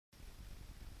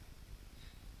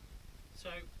So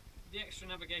the extra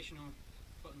navigational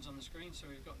buttons on the screen, so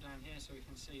we've got down here, so we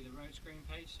can see the road screen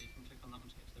page, so you can click on that one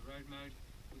to get to the road mode.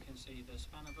 We can see the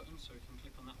spanner button, so we can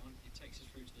click on that one. It takes us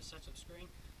through to the setup screen.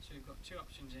 So we've got two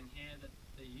options in here that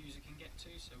the user can get to,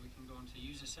 so we can go on to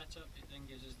user setup. It then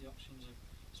gives us the options of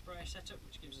sprayer setup,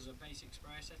 which gives us a basic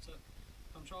sprayer setup,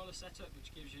 controller setup,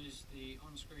 which gives us the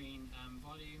on-screen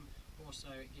volume. Also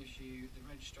it gives you the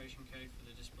registration code for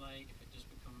the display if it does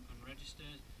become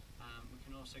unregistered. We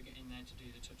can also get in there to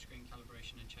do the touchscreen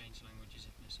calibration and change languages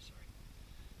if necessary.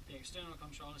 The external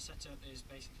controller setup is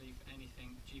basically for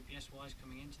anything GPS wise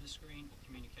coming into the screen or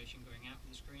communication going out of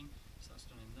the screen, so that's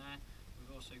done in there. We've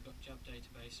also got job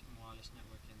database and wireless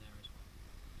network in there as well.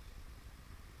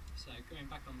 So going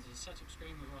back onto the setup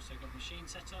screen, we've also got machine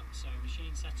setup. So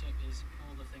machine setup is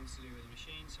all the things to do with the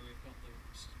machine. So we've got the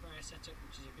sprayer setup,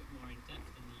 which is a bit more in depth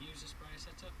than the user sprayer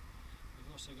setup.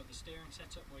 We've also got the steering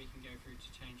setup, where you can go through to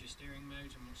change your steering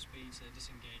modes and what speeds they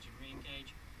disengage and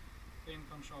re-engage. Boom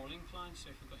control incline,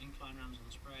 so if you've got incline rams on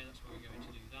the sprayer, that's where we're going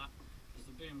to do that. There's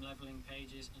the boom levelling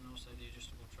pages and also the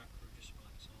adjustable track for adjustable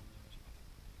axle on there as well.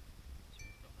 So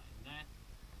we've got that in there.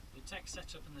 The tech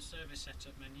setup and the service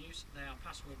setup menus, they are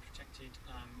password protected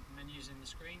menus in the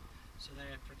screen, so they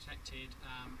are protected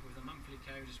with a monthly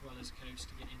code as well as codes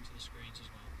to get into the screens as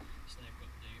well. So they've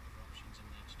got the other options in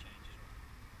there to change as well.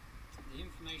 The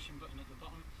information button at the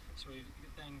bottom, so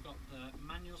we've then got the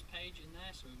manuals page in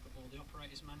there, so we've got all the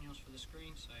operators manuals for the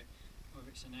screen, so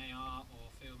whether it's an AR or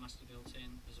Fieldmaster built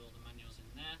in, there's all the manuals in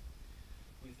there.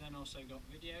 We've then also got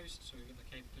videos, so we've got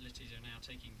the capabilities of now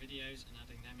taking videos and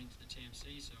adding them into the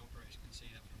TMC, so operators can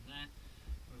see that from there.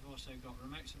 We've also got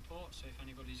remote support, so if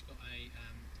anybody's got a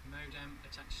modem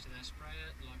attached to their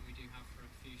sprayer, like we do have for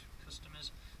a few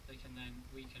customers,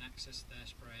 we can access their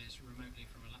sprayers remotely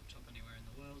from a laptop anywhere in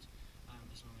the world,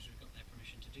 as long as we've got their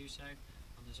permission to do so.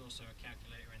 And there's also a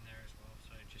calculator in there as well,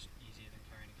 so just easier than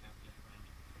carrying a calculator around.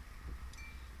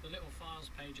 The little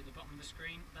files page at the bottom of the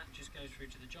screen, that just goes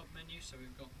through to the job menu, so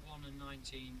we've got 1 and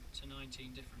 19 to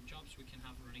 19 different jobs we can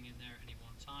have running in there at any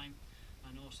one time.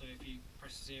 And also if you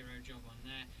press 0 job on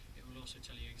there, it will also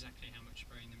tell you exactly how much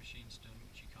spraying the machine's done,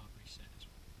 which you can't reset as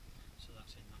well. So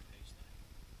that's in that.